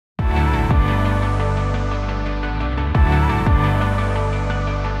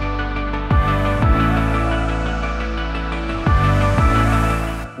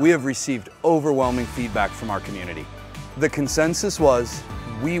have received overwhelming feedback from our community. The consensus was,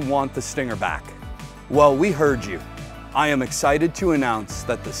 we want the Stinger back. Well, we heard you. I am excited to announce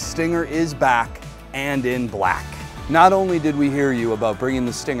that the Stinger is back and in black. Not only did we hear you about bringing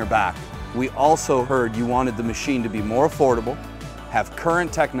the Stinger back, we also heard you wanted the machine to be more affordable, have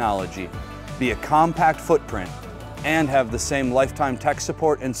current technology, be a compact footprint, and have the same lifetime tech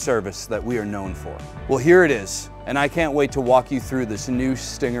support and service that we are known for. Well, here it is, and I can't wait to walk you through this new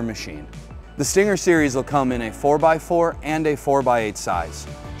Stinger machine. The Stinger series will come in a 4x4 and a 4x8 size.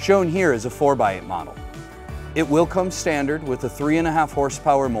 Shown here is a 4x8 model. It will come standard with a 3.5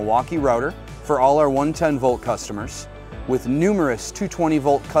 horsepower Milwaukee router for all our 110 volt customers, with numerous 220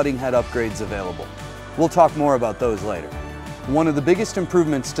 volt cutting head upgrades available. We'll talk more about those later. One of the biggest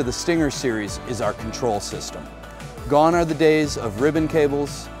improvements to the Stinger series is our control system. Gone are the days of ribbon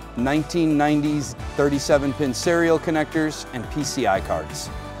cables, 1990s 37-pin serial connectors, and PCI cards.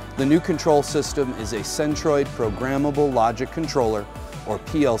 The new control system is a Centroid Programmable Logic Controller, or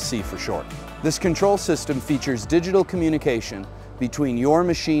PLC for short. This control system features digital communication between your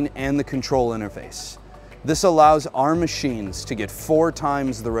machine and the control interface. This allows our machines to get 4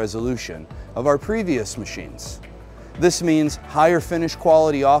 times the resolution of our previous machines. This means higher finish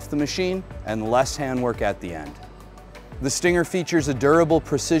quality off the machine and less handwork at the end. The Stinger features a durable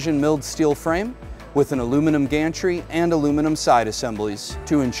precision milled steel frame with an aluminum gantry and aluminum side assemblies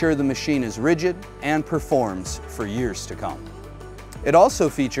to ensure the machine is rigid and performs for years to come. It also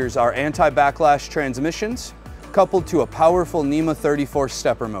features our anti-backlash transmissions coupled to a powerful NEMA 34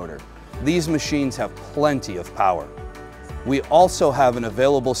 stepper motor. These machines have plenty of power. We also have an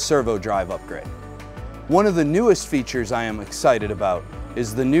available servo drive upgrade. One of the newest features I am excited about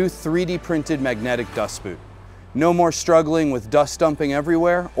is the new 3D printed magnetic dust boot. No more struggling with dust dumping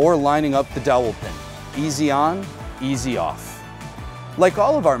everywhere or lining up the dowel pin. Easy on, easy off. Like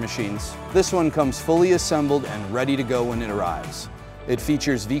all of our machines, this one comes fully assembled and ready to go when it arrives. It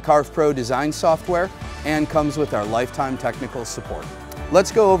features VCarve Pro design software and comes with our lifetime technical support.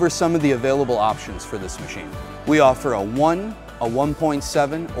 Let's go over some of the available options for this machine. We offer a 1, a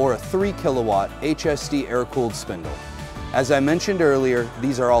 1.7, or a 3 kilowatt HSD air-cooled spindle. As I mentioned earlier,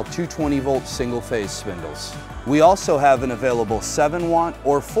 these are all 220 volt single-phase spindles. We also have an available 7 watt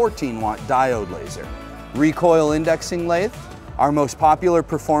or 14 watt diode laser, recoil indexing lathe, our most popular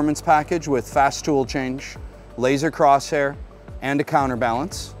performance package with fast tool change, laser crosshair, and a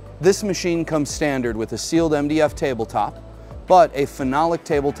counterbalance. This machine comes standard with a sealed MDF tabletop, but a phenolic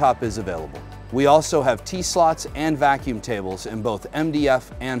tabletop is available. We also have T-slots and vacuum tables in both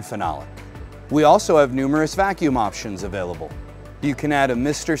MDF and phenolic. We also have numerous vacuum options available. You can add a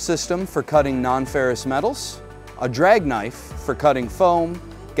mister system for cutting non-ferrous metals, a drag knife for cutting foam,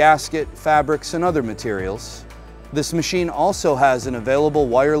 gasket, fabrics, and other materials. This machine also has an available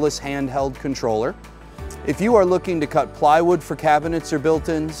wireless handheld controller. If you are looking to cut plywood for cabinets or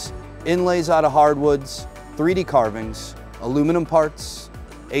built-ins, inlays out of hardwoods, 3D carvings, aluminum parts,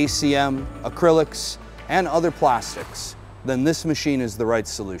 ACM, acrylics, and other plastics, then this machine is the right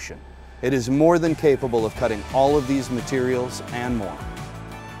solution. It is more than capable of cutting all of these materials and more.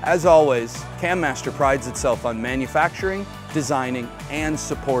 As always, CAMaster prides itself on manufacturing, designing, and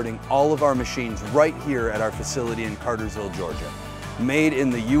supporting all of our machines right here at our facility in Cartersville, Georgia. Made in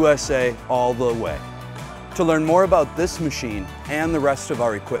the USA all the way. To learn more about this machine and the rest of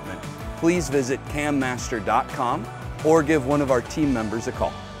our equipment, please visit CAMaster.com or give one of our team members a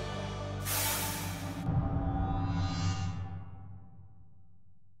call.